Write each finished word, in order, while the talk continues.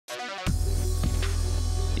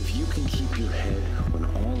keep your head when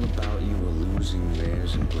all about you are losing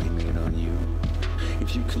theirs and blaming it on you,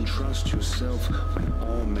 if you can trust yourself when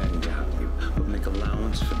all men doubt you, but make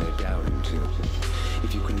allowance for their doubting too,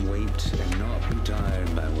 if you can wait and not be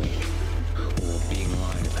tired by waiting, or being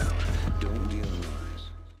lied about, don't deal in lies.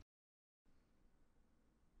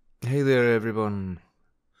 Hey there, everyone.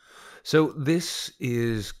 So this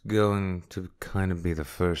is going to kind of be the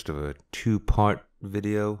first of a two-part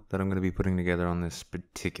video that I'm going to be putting together on this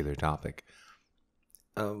particular topic.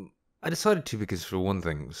 I decided to because, for one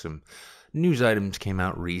thing, some news items came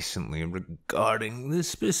out recently regarding this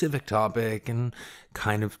specific topic and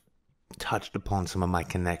kind of touched upon some of my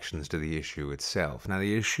connections to the issue itself. Now,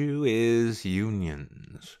 the issue is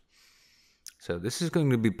unions. So this is going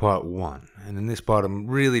to be part one, and in this part I'm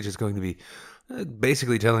really just going to be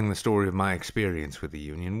basically telling the story of my experience with the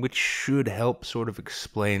union, which should help sort of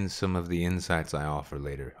explain some of the insights I offer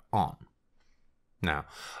later on. Now,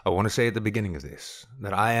 I want to say at the beginning of this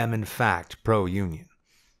that I am in fact pro-union.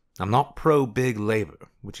 I'm not pro-big labor,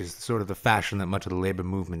 which is sort of the fashion that much of the labor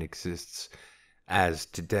movement exists as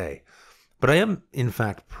today, but I am in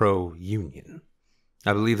fact pro-union.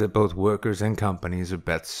 I believe that both workers and companies are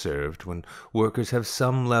best served when workers have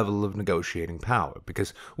some level of negotiating power,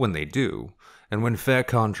 because when they do, and when fair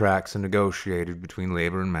contracts are negotiated between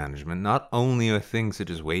labor and management, not only are things such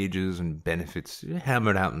as wages and benefits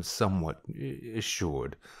hammered out and somewhat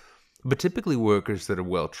assured, but typically workers that are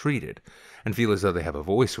well treated and feel as though they have a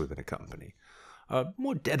voice within a company are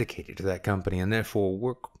more dedicated to that company and therefore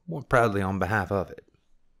work more proudly on behalf of it.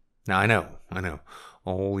 Now, I know,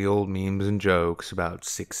 all the old memes and jokes about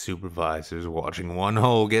 6 supervisors watching one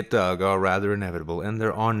hole get dug are rather inevitable, and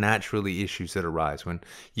there are naturally issues that arise when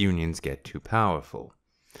unions get too powerful.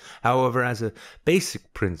 However, as a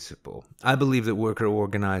basic principle, I believe that worker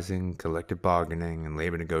organizing, collective bargaining, and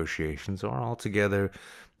labor negotiations are altogether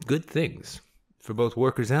good things for both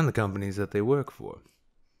workers and the companies that they work for.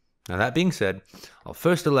 Now, that being said, I'll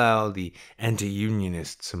first allow the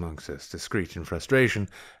anti-unionists amongst us to screech in frustration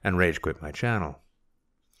and rage quit my channel.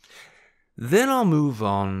 Then I'll move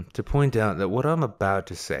on to point out that what I'm about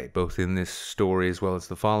to say, both in this story as well as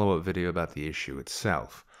the follow-up video about the issue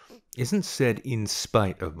itself, isn't said in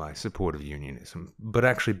spite of my support of unionism, but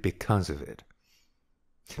actually because of it.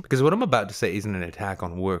 Because what I'm about to say isn't an attack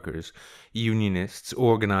on workers, unionists,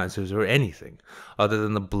 organizers, or anything other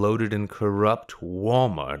than the bloated and corrupt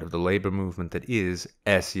Walmart of the labor movement that is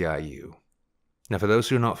SEIU. Now, for those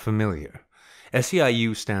who are not familiar,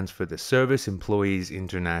 SEIU stands for the Service Employees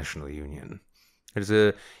International Union. It is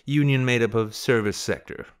a union made up of service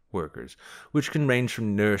sector workers, which can range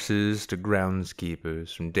from nurses to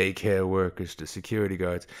groundskeepers, from daycare workers to security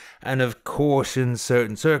guards, and of course, in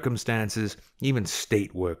certain circumstances, even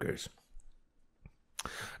state workers.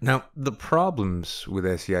 Now, the problems with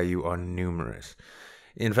SEIU are numerous.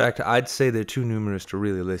 In fact, I'd say they're too numerous to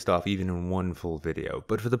really list off even in one full video,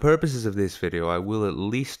 but for the purposes of this video, I will at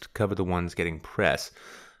least cover the ones getting press,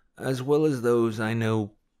 as well as those I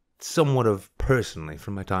know somewhat of personally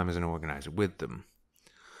from my time as an organizer with them.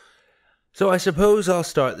 So I suppose I'll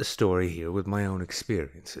start the story here with my own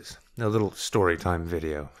experiences, a little story time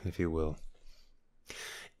video, if you will.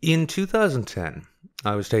 In 2010,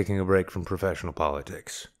 I was taking a break from professional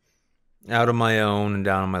politics. Out on my own and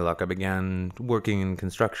down on my luck, I began working in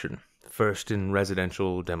construction, first in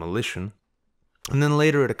residential demolition, and then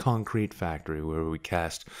later at a concrete factory where we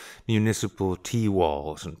cast municipal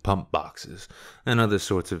T-walls and pump boxes, and other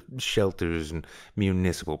sorts of shelters and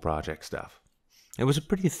municipal project stuff. It was a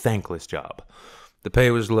pretty thankless job. The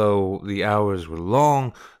pay was low, the hours were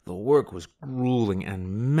long, the work was grueling,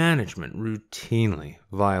 and management routinely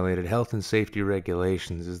violated health and safety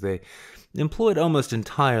regulations as they employed almost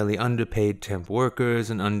entirely underpaid temp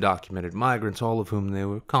workers and undocumented migrants, all of whom they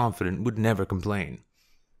were confident would never complain.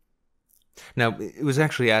 Now, it was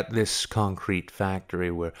actually at this concrete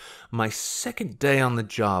factory where my second day on the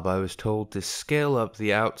job I was told to scale up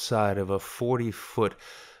the outside of a 40-foot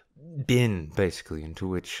bin, basically, into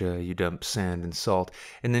which you dump sand and salt,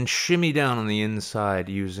 and then shimmy down on the inside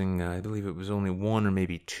using, I believe it was only 1 or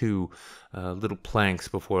maybe 2 little planks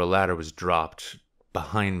before a ladder was dropped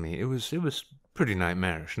behind me. It was pretty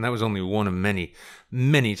nightmarish, and that was only one of many,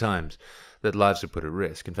 many times that lives were put at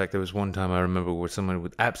risk. In fact, there was one time I remember where someone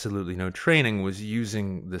with absolutely no training was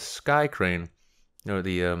using the sky crane, or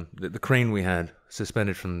the crane we had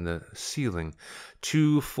suspended from the ceiling,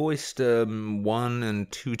 to foist 1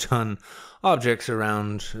 and 2 ton objects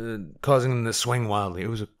around, causing them to swing wildly. It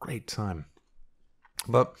was a great time.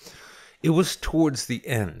 But It was towards the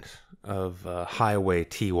end of a highway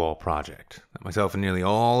T-wall project that myself and nearly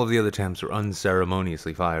all of the other temps were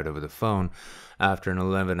unceremoniously fired over the phone after an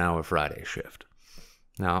 11-hour Friday shift.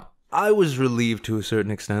 Now, I was relieved to a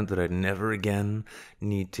certain extent that I'd never again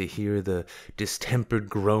need to hear the distempered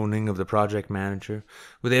groaning of the project manager,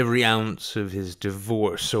 with every ounce of his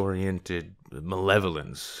divorce-oriented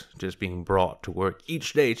malevolence just being brought to work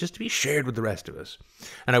each day just to be shared with the rest of us.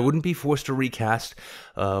 And I wouldn't be forced to recast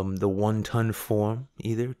the 1-ton form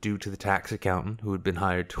either, due to the tax accountant who had been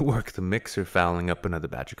hired to work the mixer fouling up another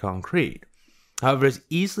batch of concrete. However, as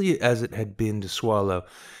easily as it had been to swallow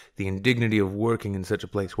the indignity of working in such a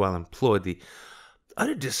place while employed, the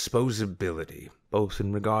utter disposability, both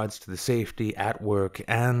in regards to the safety at work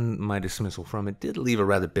and my dismissal from it, did leave a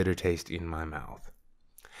rather bitter taste in my mouth.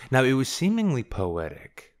 Now, it was seemingly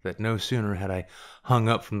poetic that no sooner had I hung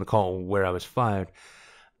up from the call where I was fired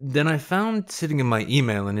than I found sitting in my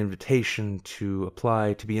email an invitation to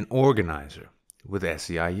apply to be an organizer with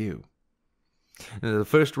SEIU. The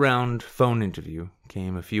first round phone interview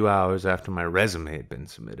came a few hours after my resume had been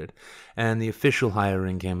submitted, and the official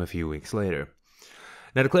hiring came a few weeks later.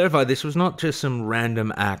 Now, to clarify, this was not just some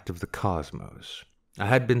random act of the cosmos. I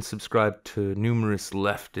had been subscribed to numerous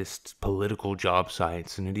leftist political job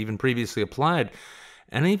sites, and had even previously applied,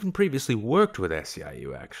 and even previously worked with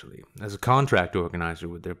SEIU, actually, as a contract organizer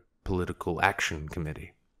with their political action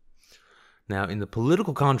committee. Now, in the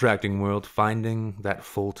political contracting world, finding that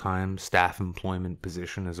full-time staff employment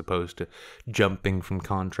position as opposed to jumping from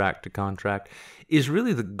contract to contract is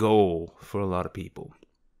really the goal for a lot of people.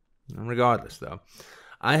 And regardless, though,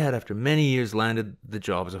 I had, after many years, landed the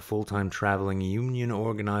job as a full-time traveling union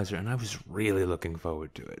organizer, and I was really looking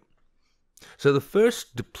forward to it. So the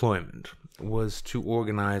first deployment was to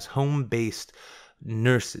organize home-based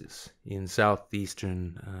nurses in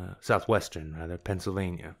southwestern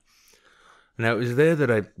Pennsylvania. Now, it was there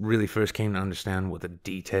that I really first came to understand what the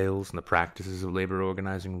details and the practices of labor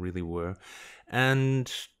organizing really were.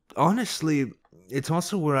 And honestly, it's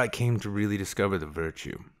also where I came to really discover the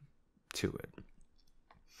virtue to it.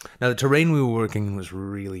 Now, the terrain we were working in was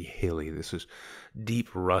really hilly. This was deep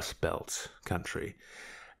Rust Belt country.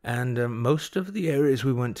 And most of the areas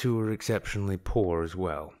we went to were exceptionally poor as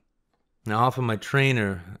well. Now, often my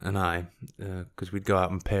trainer and I, because we'd go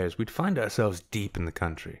out in pairs, we'd find ourselves deep in the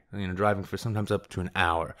country, driving for sometimes up to an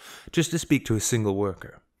hour, just to speak to a single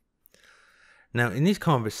worker. Now, in these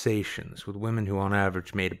conversations with women who on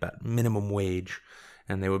average made about minimum wage,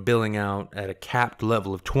 and they were billing out at a capped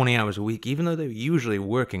level of 20 hours a week, even though they were usually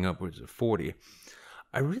working upwards of 40,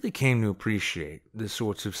 I really came to appreciate the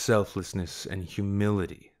sorts of selflessness and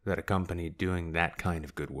humility that accompanied doing that kind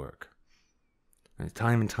of good work.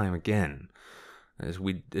 Time and time again, as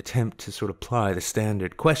we attempt to sort of apply the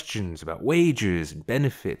standard questions about wages and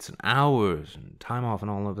benefits and hours and time off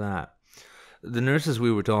and all of that, the nurses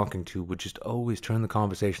we were talking to would just always turn the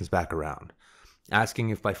conversations back around,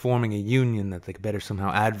 asking if by forming a union that they could better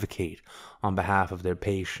somehow advocate on behalf of their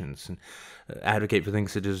patients and advocate for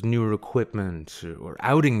things such as newer equipment or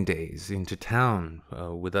outing days into town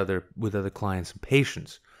with other clients and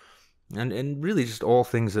patients. And really just all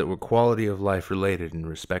things that were quality of life related in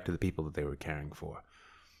respect to the people that they were caring for.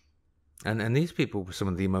 And these people were some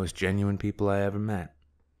of the most genuine people I ever met.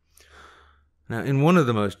 Now, in one of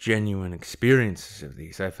the most genuine experiences of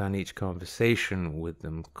these, I found each conversation with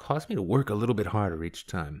them caused me to work a little bit harder each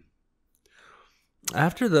time.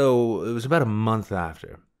 It was about a month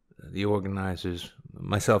after, the organizers,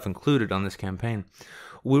 myself included on this campaign,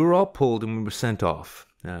 we were all pulled and we were sent off.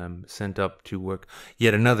 Sent up to work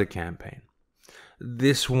yet another campaign.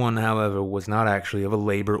 This one, however, was not actually of a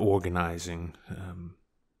labor organizing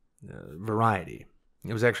variety.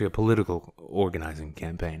 It was actually a political organizing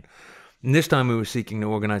campaign. And this time we were seeking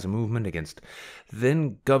to organize a movement against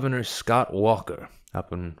then Governor Scott Walker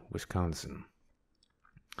up in Wisconsin.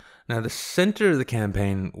 Now, the center of the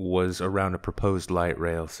campaign was around a proposed light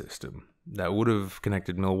rail system that would have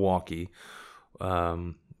connected Milwaukee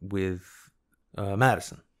with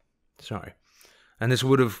Madison. And this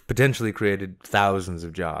would have potentially created thousands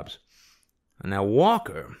of jobs. And now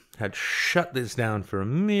Walker had shut this down for a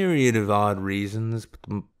myriad of odd reasons, but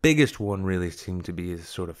the biggest one really seemed to be a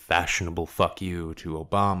sort of fashionable fuck you to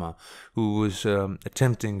Obama, who was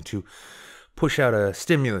attempting to push out a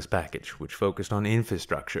stimulus package which focused on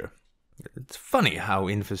infrastructure. It's funny how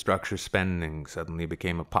infrastructure spending suddenly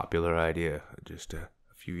became a popular idea just a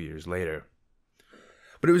few years later.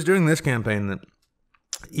 But it was during this campaign that,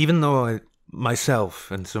 even though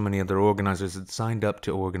myself and so many other organizers had signed up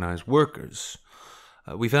to organize workers,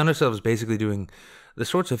 we found ourselves basically doing the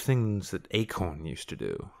sorts of things that Acorn used to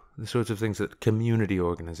do. the sorts of things that community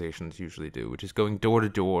organizations usually do, which is going door to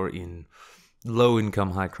door in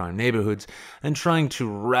low-income, high-crime neighborhoods and trying to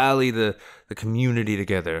rally the community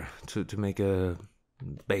together to make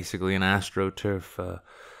basically an AstroTurf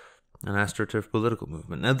political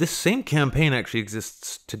movement. Now, this same campaign actually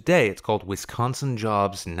exists today. It's called Wisconsin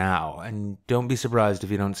Jobs Now, and don't be surprised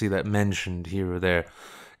if you don't see that mentioned here or there,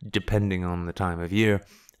 depending on the time of year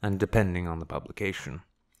and depending on the publication.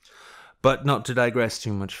 But not to digress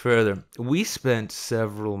too much further, we spent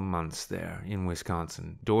several months there in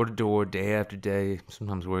Wisconsin, door to door, day after day,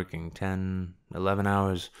 sometimes working 10, 11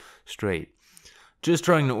 hours straight, just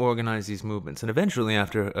trying to organize these movements. And eventually,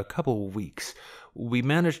 after a couple of weeks, we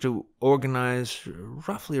managed to organize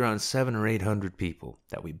roughly around 700 or 800 people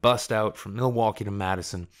that we bussed out from Milwaukee to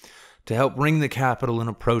Madison to help ring the Capitol in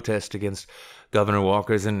a protest against Governor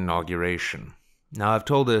Walker's inauguration. Now, I've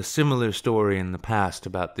told a similar story in the past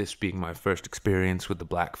about this being my first experience with the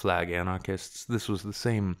Black Flag anarchists. This was the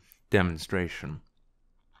same demonstration.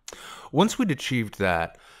 Once we'd achieved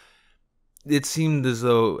that, it seemed as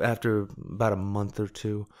though after about a month or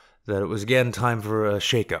two that it was again time for a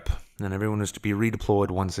shakeup, and everyone was to be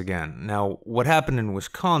redeployed once again. Now, what happened in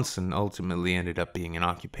Wisconsin ultimately ended up being an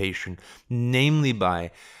occupation, namely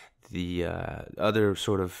by the other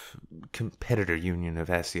sort of competitor union of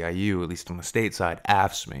SEIU, at least on the state side,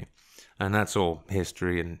 AFSCME. And that's all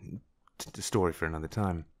history and a story for another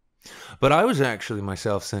time. But I was actually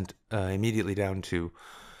myself sent immediately down to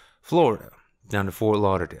Florida, down to Fort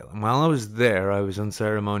Lauderdale. And while I was there, I was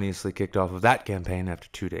unceremoniously kicked off of that campaign after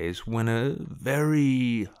 2 days when a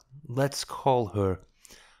very, let's call her,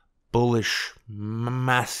 bullish,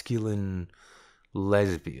 masculine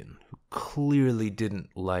lesbian who clearly didn't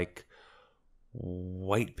like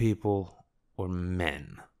white people or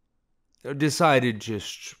men decided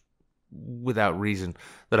just without reason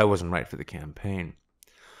that I wasn't right for the campaign.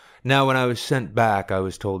 Now, when I was sent back, I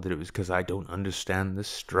was told that it was because I don't understand the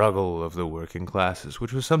struggle of the working classes,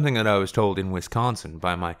 which was something that I was told in Wisconsin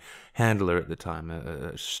by my handler at the time,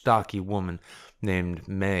 a stocky woman named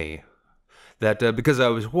May, that because I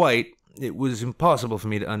was white, it was impossible for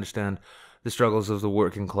me to understand the struggles of the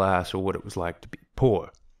working class or what it was like to be poor.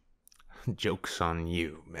 Joke's on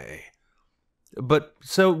you, May. But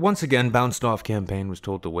so once again, bounced off campaign, was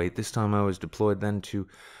told to wait. This time I was deployed then to,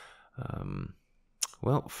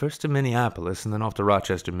 first to Minneapolis and then off to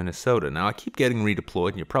Rochester, Minnesota. Now, I keep getting redeployed,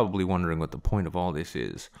 and you're probably wondering what the point of all this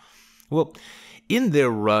is. Well, in their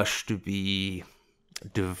rush to be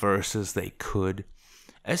diverse as they could,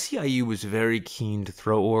 SEIU was very keen to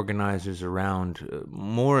throw organizers around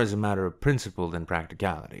more as a matter of principle than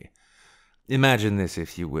practicality. Imagine this,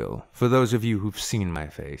 if you will, for those of you who've seen my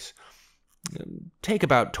face. Take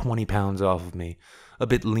about 20 pounds off of me, a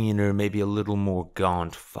bit leaner, maybe a little more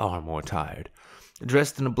gaunt, far more tired,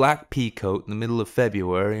 dressed in a black pea coat in the middle of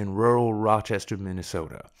February in rural Rochester,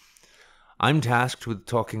 Minnesota. I'm tasked with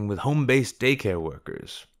talking with home-based daycare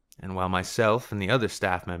workers. And while myself and the other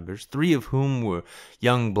staff members, 3 of whom were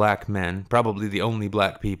young black men, probably the only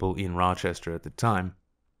black people in Rochester at the time,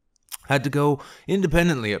 had to go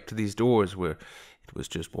independently up to these doors where it was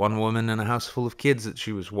just one woman and a house full of kids that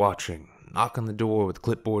she was watching, knock on the door with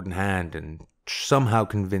clipboard in hand and somehow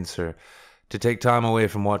convince her to take time away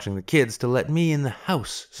from watching the kids to let me in the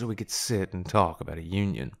house so we could sit and talk about a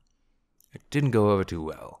union. It didn't go over too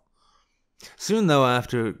well. Soon, though,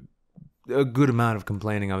 after a good amount of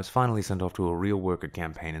complaining, I was finally sent off to a real worker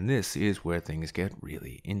campaign, and this is where things get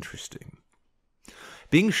really interesting.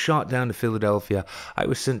 Being shot down to Philadelphia, I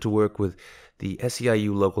was sent to work with the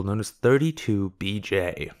SEIU local known as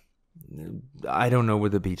 32BJ. I don't know where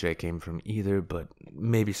the BJ came from either, but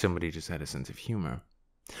maybe somebody just had a sense of humor.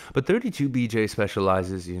 But 32BJ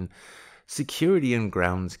specializes in security and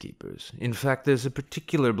groundskeepers. In fact, there's a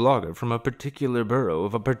particular blogger from a particular borough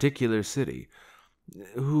of a particular city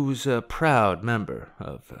who's a proud member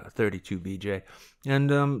of 32BJ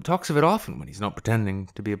and talks of it often when he's not pretending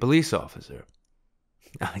to be a police officer.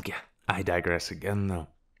 I digress again, though.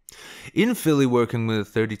 In Philly, working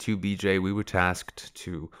with 32BJ, we were tasked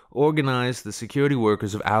to organize the security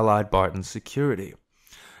workers of Allied Barton Security.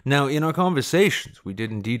 Now, in our conversations, we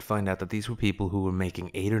did indeed find out that these were people who were making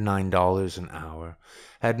 $8 or $9 an hour,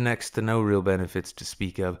 had next to no real benefits to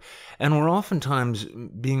speak of, and were oftentimes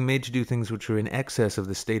being made to do things which were in excess of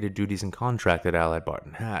the stated duties and contract that Allied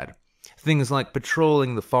Barton had. Things like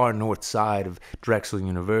patrolling the far north side of Drexel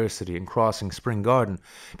University and crossing Spring Garden,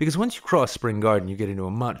 because once you cross Spring Garden, you get into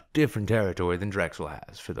a much different territory than Drexel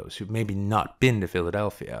has, for those who've maybe not been to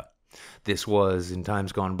Philadelphia. This was, in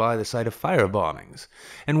times gone by, the site of fire bombings,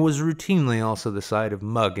 and was routinely also the site of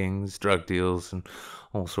muggings, drug deals, and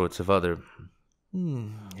all sorts of other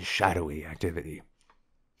shadowy activity.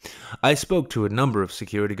 I spoke to a number of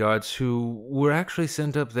security guards who were actually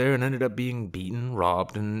sent up there and ended up being beaten,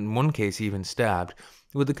 robbed, and in one case even stabbed,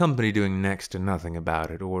 with the company doing next to nothing about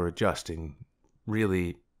it or adjusting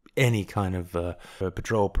really any kind of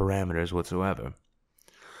patrol parameters whatsoever.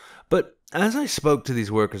 But as I spoke to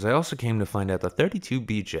these workers, I also came to find out that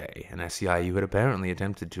 32BJ, an SEIU, had apparently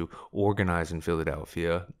attempted to organize in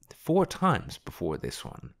Philadelphia 4 times before this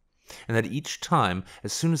one. And that each time,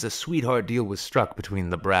 as soon as a sweetheart deal was struck between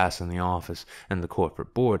the brass in the office and the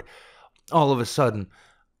corporate board, all of a sudden,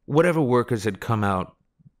 whatever workers had come out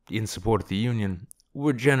in support of the union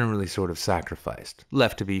were generally sort of sacrificed,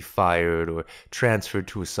 left to be fired or transferred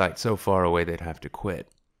to a site so far away they'd have to quit.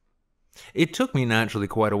 It took me naturally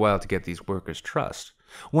quite a while to get these workers' trust.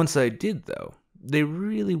 Once I did, though, they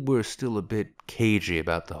really were still a bit cagey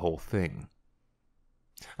about the whole thing.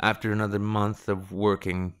 After another month of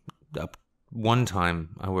working, one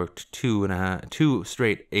time I worked 2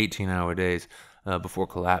 straight 18-hour days before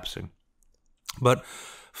collapsing. But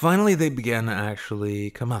finally they began to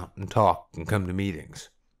actually come out and talk and come to meetings.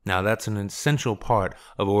 Now that's an essential part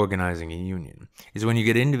of organizing a union, is when you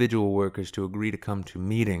get individual workers to agree to come to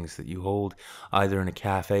meetings that you hold either in a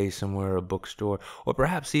cafe somewhere, a bookstore, or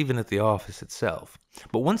perhaps even at the office itself.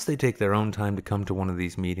 But once they take their own time to come to one of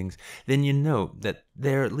these meetings, then you know that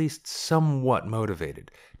they're at least somewhat motivated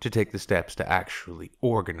to take the steps to actually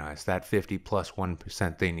organize that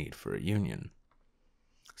 50+1% they need for a union.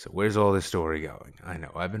 So where's all this story going? I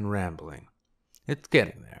know, I've been rambling. It's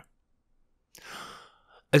getting there.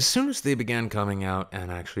 As soon as they began coming out and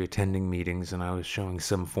actually attending meetings and I was showing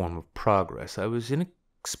some form of progress, I was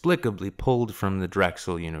inexplicably pulled from the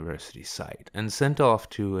Drexel University site and sent off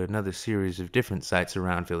to another series of different sites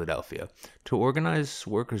around Philadelphia to organize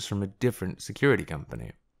workers from a different security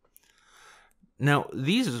company. Now,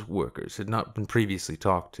 these workers had not been previously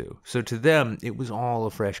talked to, so to them it was all a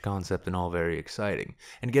fresh concept and all very exciting,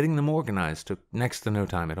 and getting them organized took next to no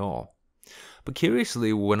time at all. But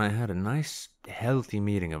curiously, when I had a nice, healthy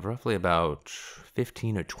meeting of roughly about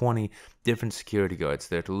 15 or 20 different security guards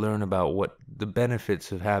there to learn about what the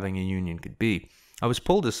benefits of having a union could be, I was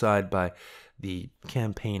pulled aside by the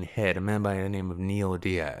campaign head, a man by the name of Neil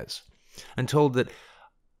Diaz, and told that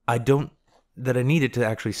I needed to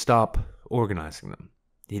actually stop organizing them.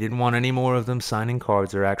 He didn't want any more of them signing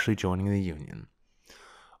cards or actually joining the union.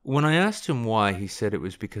 When I asked him why, he said it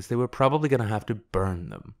was because they were probably going to have to burn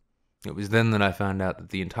them. It was then that I found out that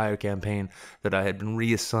the entire campaign that I had been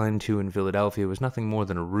reassigned to in Philadelphia was nothing more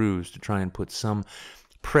than a ruse to try and put some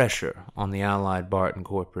pressure on the Allied Barton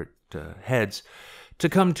corporate heads to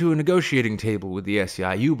come to a negotiating table with the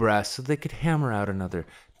SEIU brass so they could hammer out another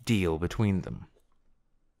deal between them.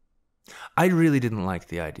 I really didn't like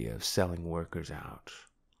the idea of selling workers out.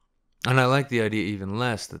 And I liked the idea even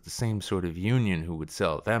less that the same sort of union who would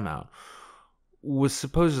sell them out was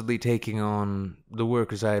supposedly taking on the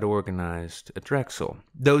workers I had organized at Drexel.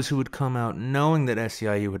 Those who would come out knowing that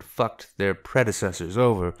SEIU had fucked their predecessors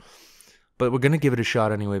over, but were going to give it a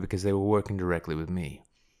shot anyway because they were working directly with me.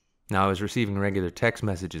 Now, I was receiving regular text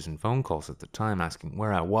messages and phone calls at the time asking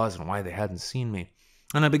where I was and why they hadn't seen me.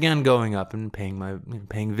 And I began going up and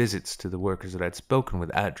paying visits to the workers that I'd spoken with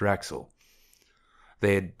at Drexel.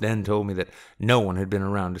 They had then told me that no one had been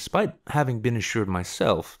around, despite having been assured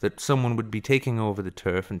myself that someone would be taking over the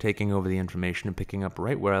turf and taking over the information and picking up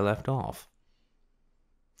right where I left off.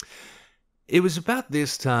 It was about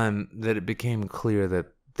this time that it became clear that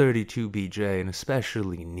 32BJ, and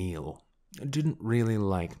especially Neil, didn't really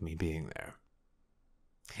like me being there.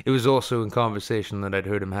 It was also in conversation that I'd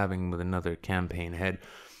heard him having with another campaign head,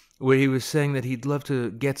 where he was saying that he'd love to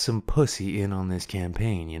get some pussy in on this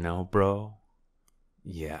campaign, you know, bro?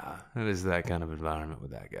 Yeah, it was that kind of environment with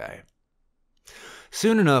that guy.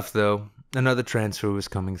 Soon enough, though, another transfer was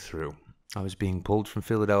coming through. I was being pulled from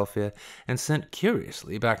Philadelphia and sent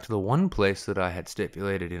curiously back to the one place that I had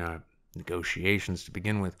stipulated in our negotiations to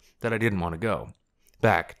begin with that I didn't want to go,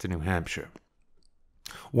 back to New Hampshire.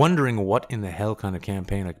 Wondering what in the hell kind of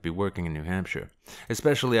campaign I could be working in New Hampshire,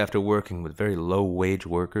 especially after working with very low-wage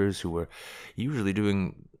workers who were usually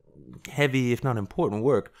doing heavy, if not important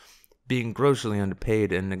work, being grossly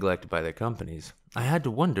underpaid and neglected by their companies. I had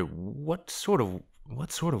to wonder what sort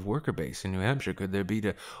of worker base in New Hampshire could there be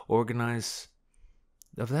to organize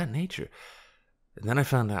of that nature. And then I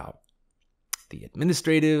found out the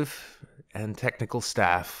administrative and technical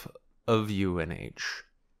staff of UNH.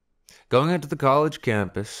 Going out to the college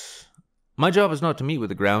campus, my job is not to meet with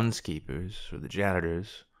the groundskeepers or the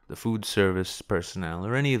janitors, the food service personnel,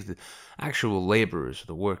 or any of the actual laborers or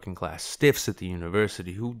the working class stiffs at the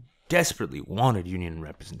university who desperately wanted union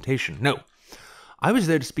representation. No, I was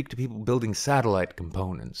there to speak to people building satellite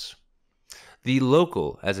components. The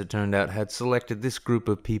local, as it turned out, had selected this group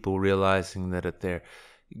of people, realizing that at their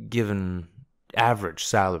given average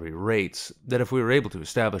salary rates, that if we were able to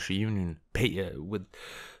establish a union with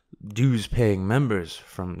dues-paying members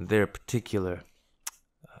from their particular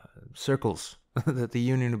circles, that the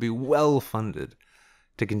union would be well funded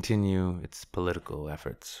to continue its political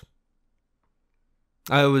efforts.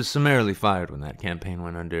 I was summarily fired when that campaign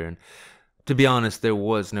went under, and to be honest, there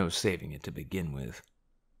was no saving it to begin with.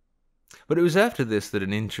 But it was after this that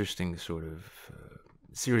an interesting sort of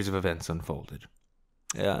series of events unfolded.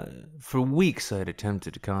 For weeks I had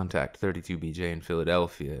attempted to contact 32BJ in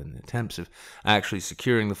Philadelphia in attempts of actually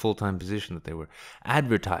securing the full-time position that they were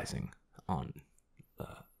advertising on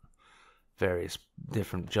various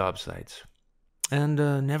different job sites. And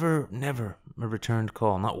never a returned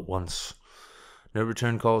call, not once. No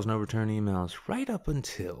return calls, no return emails, right up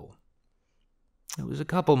until it was a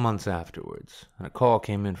couple months afterwards, and a call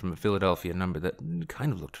came in from a Philadelphia number that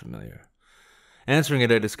kind of looked familiar. Answering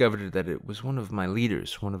it, I discovered that it was one of my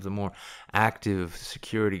leaders, one of the more active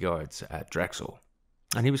security guards at Drexel,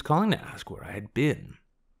 and he was calling to ask where I had been.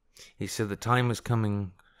 He said the time was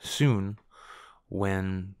coming soon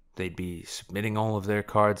when they'd be submitting all of their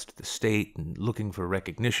cards to the state and looking for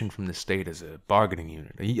recognition from the state as a bargaining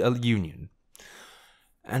unit, a union,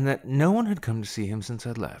 and that no one had come to see him since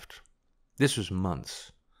I'd left. This was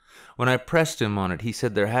months. When I pressed him on it, he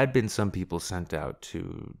said there had been some people sent out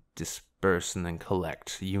to disperse and then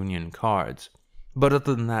collect union cards, but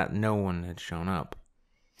other than that, no one had shown up.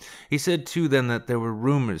 He said, too, then, that there were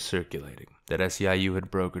rumors circulating that SEIU had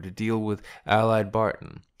brokered a deal with Allied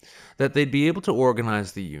Barton, that they'd be able to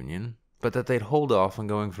organize the union, but that they'd hold off on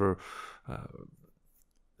going for,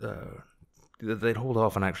 that they'd hold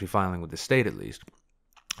off on actually filing with the state, at least,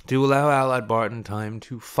 to allow Allied Barton time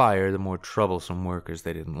to fire the more troublesome workers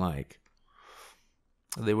they didn't like.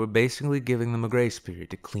 They were basically giving them a grace period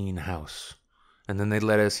to clean house, and then they'd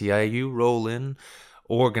let SEIU roll in,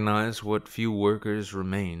 organize what few workers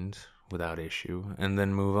remained without issue, and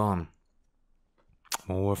then move on.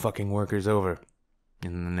 More fucking workers over,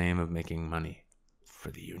 in the name of making money for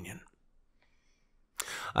the union.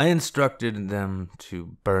 I instructed them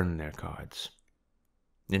to burn their cards.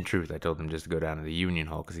 In truth, I told them just to go down to the union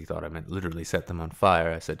hall because he thought I meant literally set them on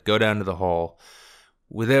fire. I said, go down to the hall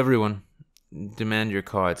with everyone, demand your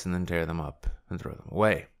cards, and then tear them up and throw them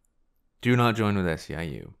away. Do not join with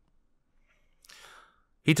SEIU.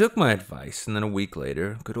 He took my advice, and then a week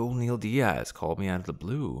later, good old Neil Diaz called me out of the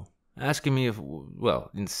blue, asking me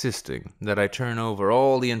insisting that I turn over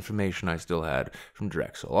all the information I still had from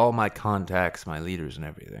Drexel, all my contacts, my leaders, and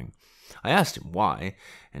everything. I asked him why,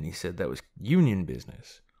 and he said that was union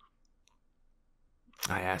business.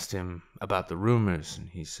 I asked him about the rumors, and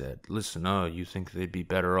he said, listen, you think they'd be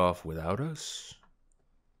better off without us?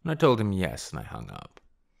 And I told him yes, and I hung up.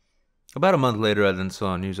 About a month later, I then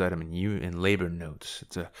saw a news item in Labor Notes.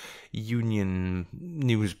 It's a union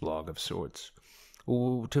news blog of sorts.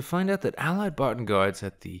 To find out that Allied Barton guards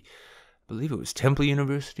at I believe it was Temple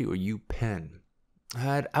University or UPenn,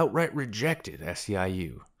 had outright rejected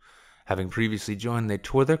SEIU. Having previously joined, they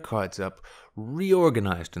tore their cards up,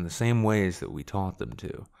 reorganized in the same ways that we taught them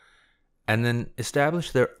to, and then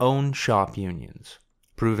established their own shop unions,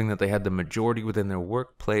 proving that they had the majority within their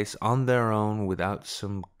workplace on their own without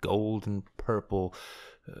some gold and purple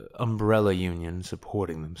umbrella union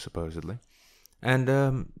supporting them, supposedly.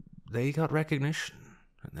 And they got recognition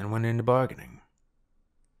and then went into bargaining.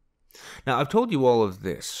 Now, I've told you all of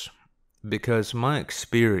this because my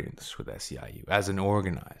experience with SEIU as an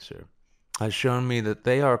organizer has shown me that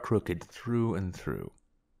they are crooked through and through.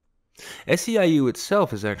 SEIU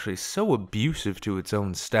itself is actually so abusive to its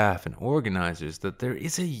own staff and organizers that there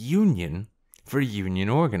is a union for union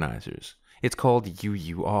organizers. It's called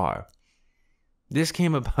UUR. This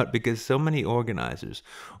came about because so many organizers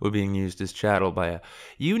were being used as chattel by a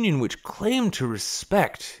union which claimed to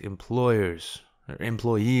respect employees,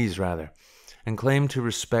 and claimed to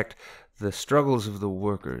respect the struggles of the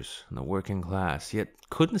workers and the working class, yet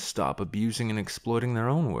couldn't stop abusing and exploiting their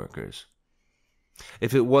own workers.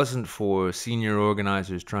 If it wasn't for senior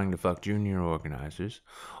organizers trying to fuck junior organizers,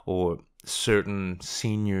 or certain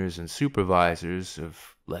seniors and supervisors of,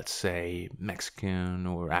 let's say, Mexican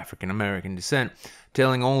or African American descent,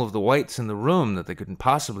 telling all of the whites in the room that they couldn't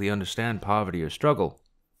possibly understand poverty or struggle,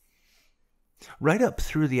 right up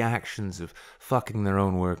through the actions of fucking their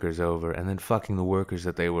own workers over and then fucking the workers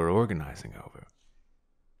that they were organizing over.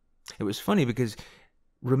 It was funny because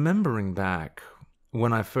remembering back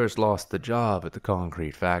when I first lost the job at the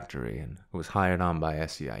concrete factory and was hired on by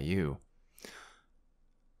SEIU,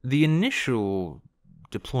 the initial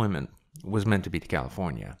deployment was meant to be to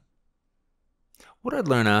California. What I'd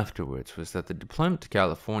learned afterwards was that the deployment to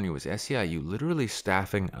California was SEIU literally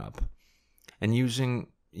staffing up and using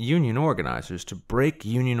union organizers to break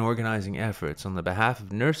union organizing efforts on the behalf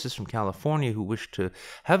of nurses from California who wished to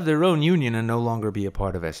have their own union and no longer be a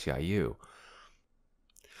part of SEIU.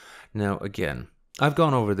 Now, again, I've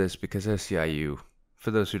gone over this because SEIU,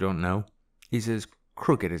 for those who don't know, is as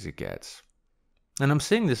crooked as it gets. And I'm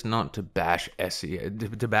saying this not to bash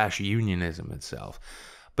to bash unionism itself,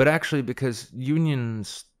 but actually because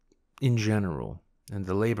unions in general and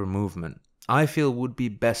the labor movement, I feel, would be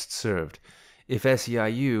best served if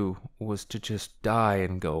SEIU was to just die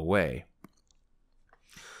and go away.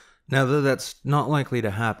 Now, though that's not likely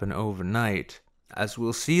to happen overnight, as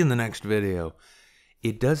we'll see in the next video,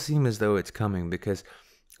 it does seem as though it's coming because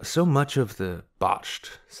so much of the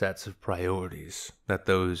botched sets of priorities that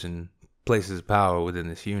those in places of power within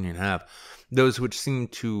this union have, those which seem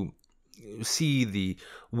to see the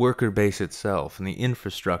worker base itself and the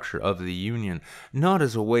infrastructure of the union not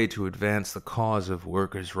as a way to advance the cause of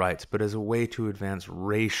workers' rights, but as a way to advance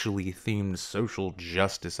racially themed social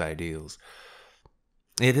justice ideals.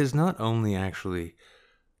 It has not only actually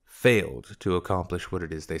failed to accomplish what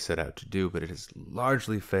it is they set out to do, but it has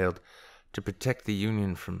largely failed to protect the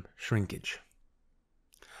union from shrinkage.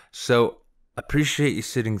 So, appreciate you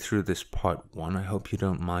sitting through this part 1. I hope you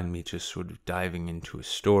don't mind me just sort of diving into a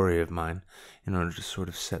story of mine in order to sort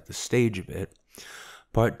of set the stage a bit.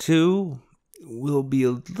 Part 2 will be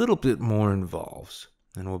a little bit more involved,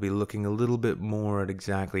 and we'll be looking a little bit more at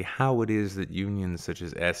exactly how it is that unions such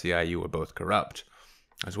as SEIU are both corrupt,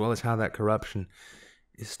 as well as how that corruption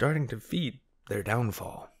is starting to feed their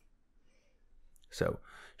downfall. So,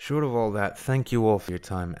 short of all that, thank you all for your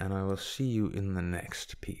time, and I will see you in the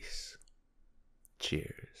next piece.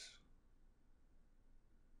 Cheers.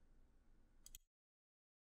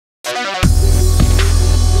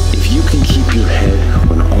 If you can keep your head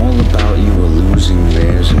when all about you are losing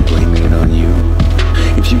theirs and blaming it on you,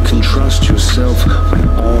 if you can trust yourself when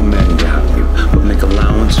all men doubt you, but make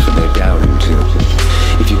allowance for their doubting too,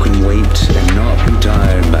 if you can wait and not be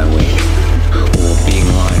tired by waiting, or being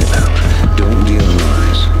lied about, don't deal in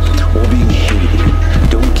lies, or being hated,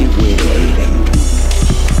 don't give way to hating.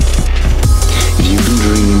 If you can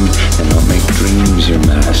dream and not make dreams your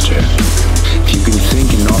master, if you can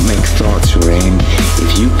think and not make thoughts your aim,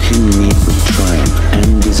 if you can meet with triumph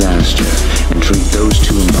and disaster and treat those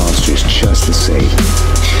two impostors just the same,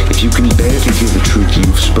 if you can bear to hear the truth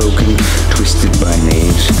you've spoken, twisted by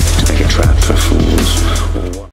knaves to make a trap for fools,